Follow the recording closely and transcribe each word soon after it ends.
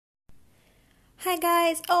Hi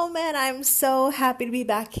guys. Oh man, I'm so happy to be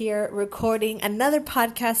back here recording another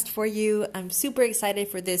podcast for you. I'm super excited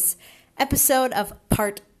for this episode of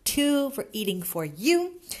part 2 for Eating For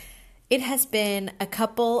You. It has been a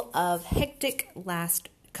couple of hectic last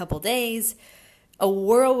couple days, a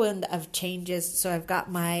whirlwind of changes. So I've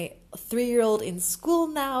got my 3-year-old in school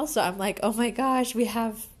now. So I'm like, oh my gosh, we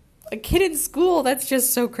have a kid in school. That's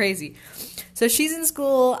just so crazy. So she's in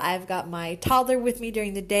school, I've got my toddler with me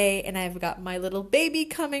during the day, and I've got my little baby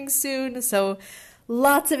coming soon. So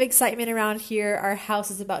lots of excitement around here. Our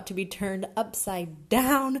house is about to be turned upside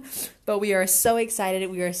down, but we are so excited.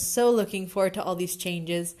 We are so looking forward to all these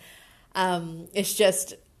changes. It's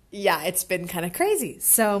just, it's been kind of crazy.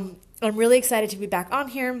 So I'm really excited to be back on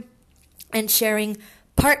here and sharing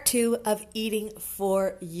part 2 of Eating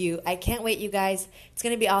For You. I can't wait, you guys. It's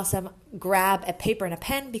going to be awesome. Grab a paper and a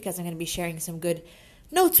pen because I'm going to be sharing some good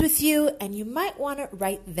notes with you, and you might want to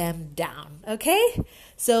write them down, okay?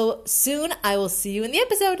 So soon I will see you in the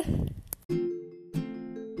episode.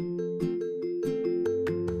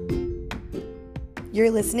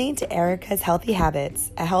 You're listening to Erica's Healthy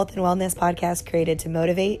Habits, a health and wellness podcast created to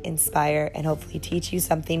motivate, inspire, and hopefully teach you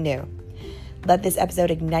something new. Let this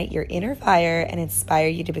episode ignite your inner fire and inspire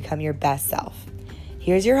you to become your best self.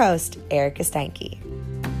 Here's your host, Erica Steinke.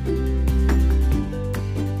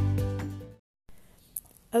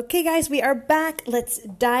 Okay, guys, we are back. Let's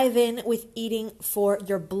dive in with eating for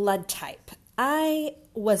your blood type. I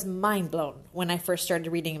was mind blown when I first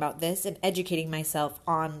started reading about this and educating myself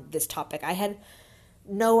on this topic. I had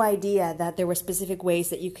no idea that there were specific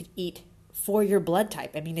ways that you could eat for your blood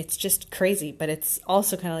type. I mean, it's just crazy, but it's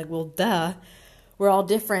also kind of like, well, duh. We're all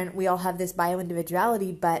different. We all have this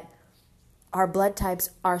bio-individuality, but our blood types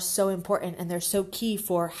are so important and they're so key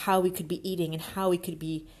for how we could be eating and how we could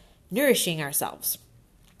be nourishing ourselves.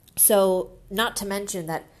 So not to mention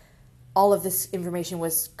that all of this information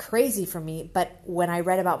was crazy for me, but when I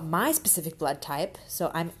read about my specific blood type,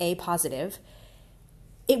 so I'm A positive,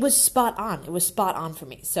 it was spot on. It was spot on for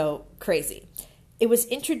me. So crazy. It was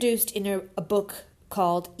introduced in a book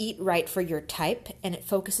called Eat Right for Your Type, and it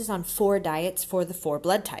focuses on 4 diets for the 4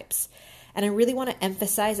 blood types. And I really want to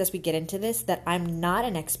emphasize as we get into this that I'm not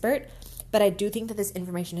an expert, but I do think that this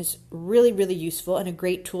information is really, really useful and a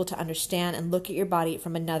great tool to understand and look at your body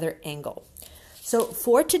from another angle. So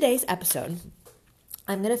for today's episode,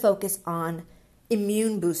 I'm going to focus on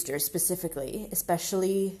immune boosters specifically,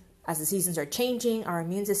 especially as the seasons are changing, our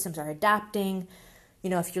immune systems are adapting. You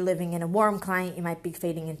know, if you're living in a warm climate, you might be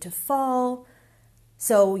fading into fall.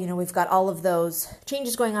 So, we've got all of those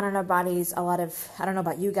changes going on in our bodies. A lot of, I don't know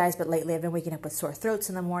about you guys, but lately I've been waking up with sore throats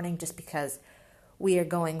in the morning just because we are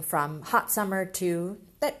going from hot summer to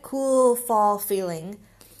that cool fall feeling.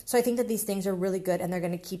 So I think that these things are really good and they're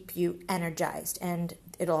going to keep you energized, and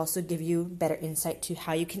it'll also give you better insight to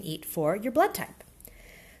how you can eat for your blood type.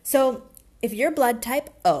 So if you're blood type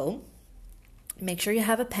O, make sure you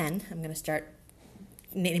have a pen. I'm going to start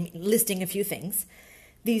listing a few things.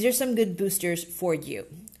 These are some good boosters for you.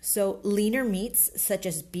 So leaner meats such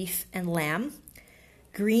as beef and lamb,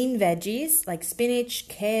 green veggies like spinach,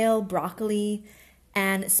 kale, broccoli,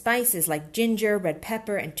 and spices like ginger, red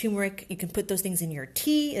pepper, and turmeric. You can put those things in your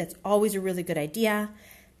tea. That's always a really good idea.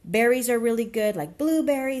 Berries are really good, like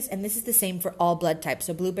blueberries, and this is the same for all blood types.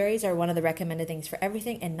 So blueberries are one of the recommended things for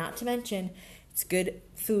everything, and not to mention, it's good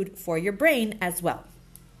food for your brain as well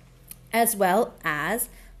as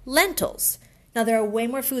lentils. Now, there are way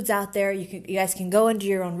more foods out there. You guys can go and do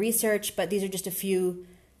your own research, but these are just a few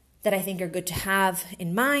that I think are good to have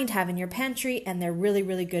in mind, have in your pantry, and they're really,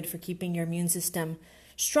 really good for keeping your immune system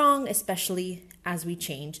strong, especially as we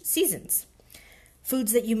change seasons.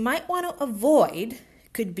 Foods that you might want to avoid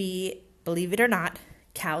could be, believe it or not,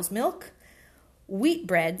 cow's milk, wheat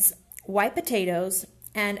breads, white potatoes,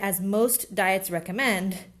 and as most diets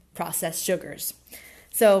recommend, processed sugars.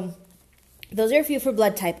 So those are a few for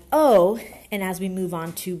blood type O, and as we move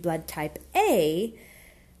on to blood type A,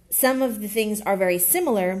 some of the things are very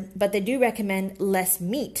similar, but they do recommend less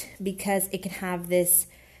meat because it can have this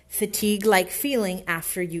fatigue-like feeling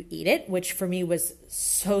after you eat it, which for me was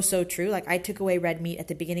so true. Like, I took away red meat at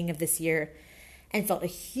the beginning of this year and felt a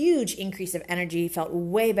huge increase of energy, felt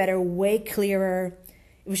way better, way clearer.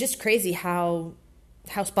 It was just crazy how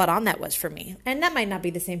spot on that was for me. And that might not be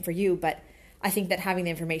the same for you, but I think that having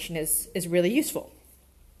the information is really useful.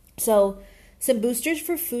 So some boosters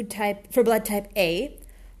for blood type A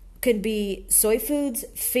could be soy foods,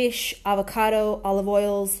 fish, avocado, olive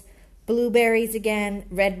oils, blueberries again,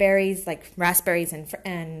 red berries like raspberries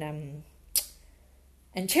and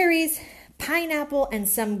cherries, pineapple, and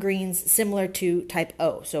some greens similar to type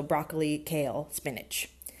O, so broccoli, kale, spinach.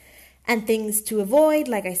 And things to avoid,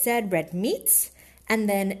 like I said, red meats, and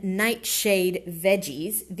then nightshade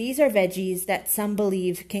veggies. These are veggies that some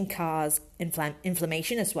believe can cause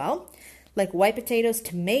inflammation as well, like white potatoes,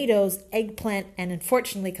 tomatoes, eggplant, and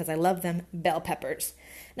unfortunately, because I love them, bell peppers.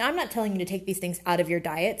 Now, I'm not telling you to take these things out of your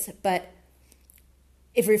diets, but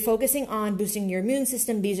if you're focusing on boosting your immune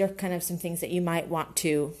system, these are kind of some things that you might want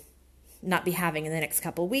to not be having in the next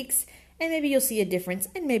couple of weeks, and maybe you'll see a difference,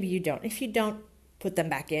 and maybe you don't. If you don't, put them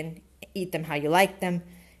back in, eat them how you like them,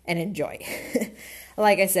 and enjoy.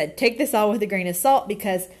 Like I said, take this all with a grain of salt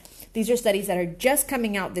because these are studies that are just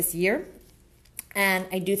coming out this year, and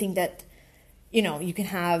I do think that, you can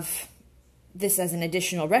have this as an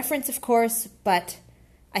additional reference, of course, but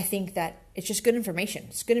I think that it's just good information.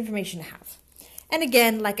 It's good information to have. And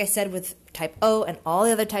again, like I said, with type O and all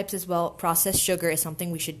the other types as well, processed sugar is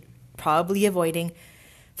something we should probably avoiding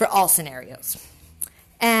for all scenarios.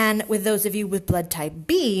 And with those of you with blood type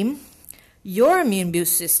B, your immune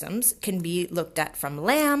boost systems can be looked at from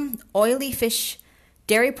lamb, oily fish,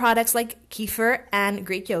 dairy products like kefir and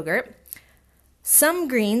Greek yogurt, some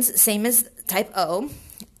greens, same as type O,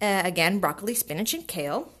 again, broccoli, spinach, and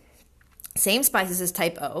kale, same spices as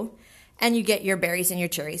type O, and you get your berries and your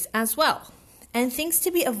cherries as well. And things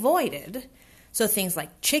to be avoided, so things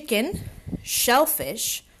like chicken,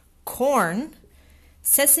 shellfish, corn,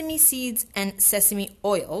 sesame seeds and sesame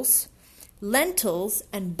oils, lentils,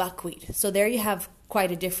 and buckwheat. So there you have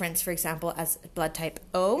quite a difference, for example, as blood type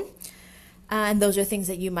O. And those are things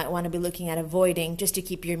that you might want to be looking at avoiding just to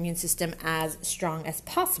keep your immune system as strong as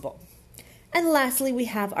possible. And lastly, we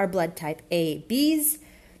have our blood type A, Bs.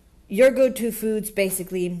 Your go-to foods,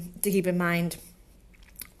 basically, to keep in mind,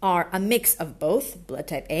 are a mix of both blood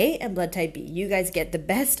type A and blood type B. You guys get the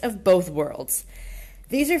best of both worlds.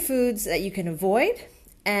 These are foods that you can avoid,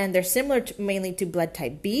 and they're similar mainly to blood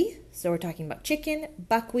type B. So we're talking about chicken,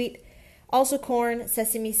 buckwheat, also corn,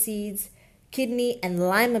 sesame seeds, kidney, and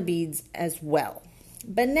lima beans as well.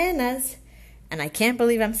 Bananas, and I can't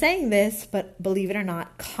believe I'm saying this, but believe it or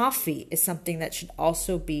not, coffee is something that should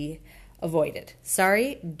also be avoided.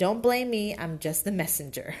 Sorry, don't blame me, I'm just the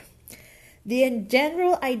messenger. The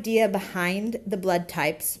general idea behind the blood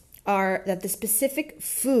types are that the specific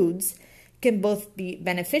foods can both be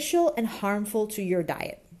beneficial and harmful to your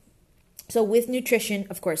diet. So with nutrition,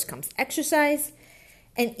 of course, comes exercise,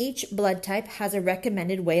 and each blood type has a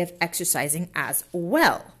recommended way of exercising as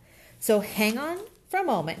well. So hang on for a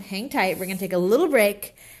moment, hang tight, we're going to take a little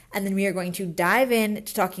break, and then we are going to dive in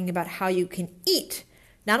to talking about how you can eat,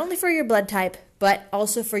 not only for your blood type, but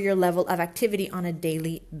also for your level of activity on a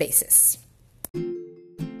daily basis.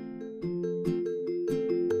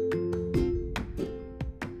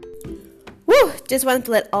 Just wanted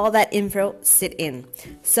to let all that info sit in.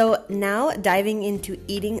 So now diving into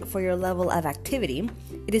eating for your level of activity,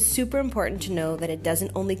 it is super important to know that it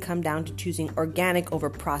doesn't only come down to choosing organic over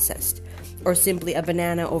processed or simply a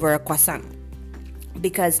banana over a croissant,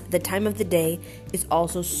 because the time of the day is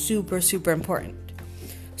also super, super important.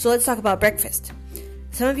 So let's talk about breakfast.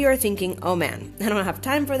 Some of you are thinking, oh man, I don't have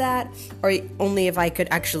time for that, or only if I could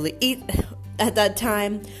actually eat at that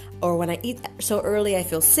time, or when I eat so early I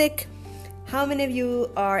feel sick. How many of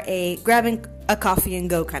you are a grabbing a coffee and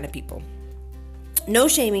go kind of people? No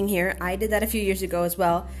shaming here. I did that a few years ago as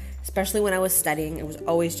well, especially when I was studying. It was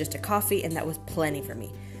always just a coffee and that was plenty for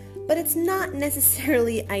me. But it's not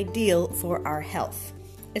necessarily ideal for our health,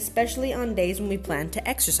 especially on days when we plan to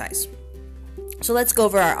exercise. So let's go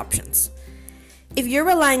over our options. If you're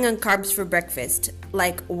relying on carbs for breakfast,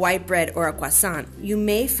 like white bread or a croissant, you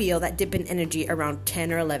may feel that dip in energy around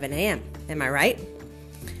 10 or 11 a.m. Am I right?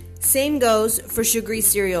 Same goes for sugary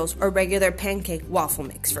cereals or regular pancake waffle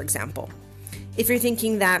mix, for example. If you're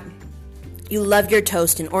thinking that you love your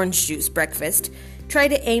toast and orange juice breakfast, try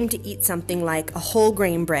to aim to eat something like a whole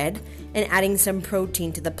grain bread and adding some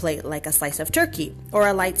protein to the plate like a slice of turkey or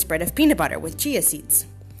a light spread of peanut butter with chia seeds.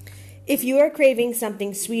 If you are craving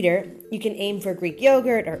something sweeter, you can aim for Greek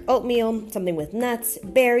yogurt or oatmeal, something with nuts,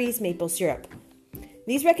 berries, maple syrup.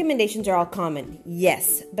 These recommendations are all common,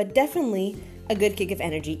 yes, but definitely a good kick of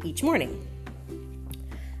energy each morning.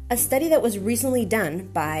 A study that was recently done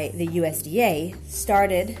by the USDA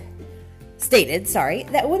stated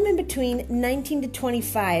that women between 19 to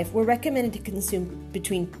 25 were recommended to consume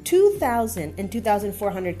between 2,000 and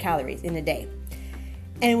 2,400 calories in a day.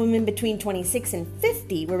 And women between 26 and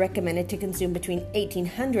 50 were recommended to consume between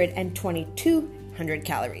 1,800 and 2,200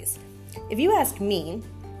 calories. If you ask me,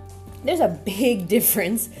 there's a big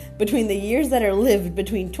difference between the years that are lived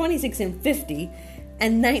between 26 and 50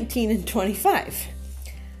 and 19 and 25.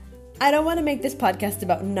 I don't want to make this podcast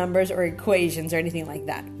about numbers or equations or anything like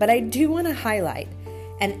that, but I do want to highlight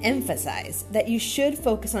and emphasize that you should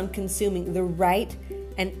focus on consuming the right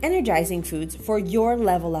and energizing foods for your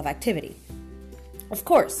level of activity. Of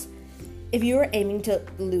course, if you are aiming to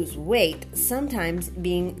lose weight, sometimes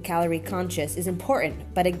being calorie conscious is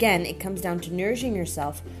important, but again, it comes down to nourishing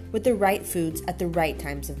yourself with the right foods at the right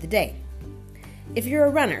times of the day. If you're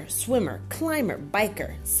a runner, swimmer, climber,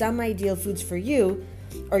 biker, some ideal foods for you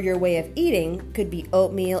or your way of eating could be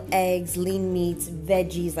oatmeal, eggs, lean meats,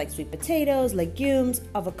 veggies like sweet potatoes, legumes,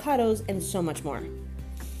 avocados, and so much more.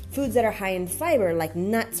 Foods that are high in fiber like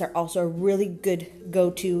nuts are also a really good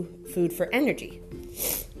go-to food for energy.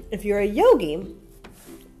 If you're a yogi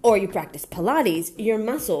or you practice Pilates, your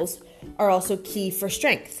muscles are also key for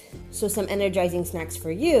strength. So some energizing snacks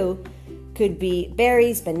for you could be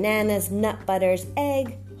berries, bananas, nut butters,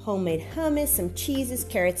 egg, homemade hummus, some cheeses,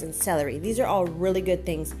 carrots, and celery. These are all really good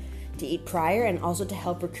things to eat prior and also to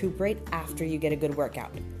help recuperate after you get a good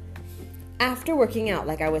workout. After working out,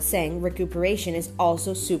 like I was saying, recuperation is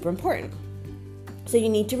also super important. So you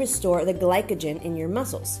need to restore the glycogen in your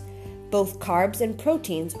muscles. Both carbs and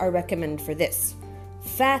proteins are recommended for this.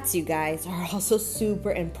 Fats, you guys, are also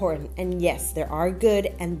super important. And yes, there are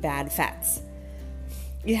good and bad fats.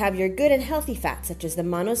 You have your good and healthy fats, such as the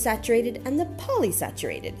monosaturated and the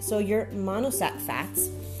polysaturated. So your monosat fats,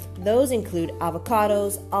 those include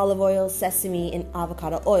avocados, olive oil, sesame, and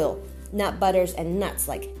avocado oil, nut butters, and nuts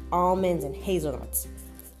like almonds and hazelnuts.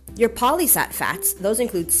 Your polysat fats, those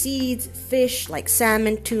include seeds, fish like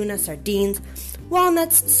salmon, tuna, sardines,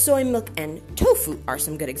 walnuts, soy milk, and tofu are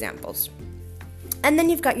some good examples. And then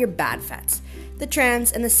you've got your bad fats, the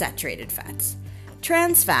trans and the saturated fats.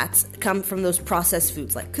 Trans fats come from those processed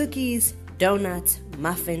foods like cookies, donuts,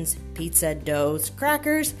 muffins, pizza, doughs,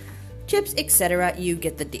 crackers, chips, etc. You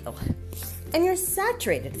get the deal. And your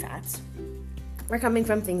saturated fats are coming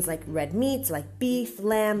from things like red meats like beef,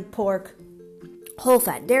 lamb, pork, whole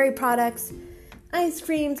fat dairy products, ice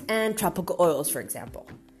creams, and tropical oils, for example.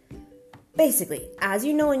 Basically, as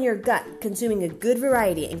you know in your gut, consuming a good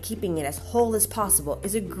variety and keeping it as whole as possible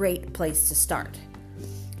is a great place to start.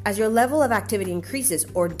 As your level of activity increases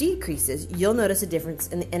or decreases, you'll notice a difference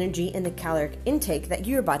in the energy and the caloric intake that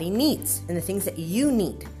your body needs and the things that you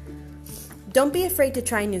need. Don't be afraid to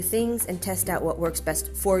try new things and test out what works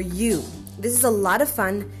best for you. This is a lot of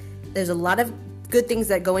fun. There's a lot of good things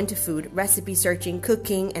that go into food, recipe searching,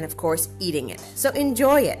 cooking, and of course, eating it. So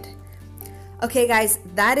enjoy it. Okay, guys,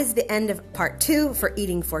 that is the end of part 2 for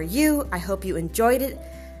Eating for You. I hope you enjoyed it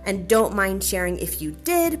and don't mind sharing if you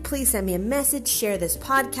did. Please send me a message, share this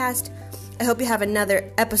podcast. I hope you have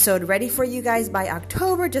another episode ready for you guys by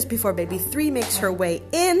October, just before baby 3 makes her way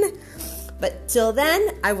in. But till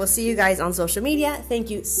then, I will see you guys on social media. Thank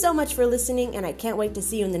you so much for listening, and I can't wait to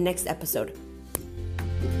see you in the next episode.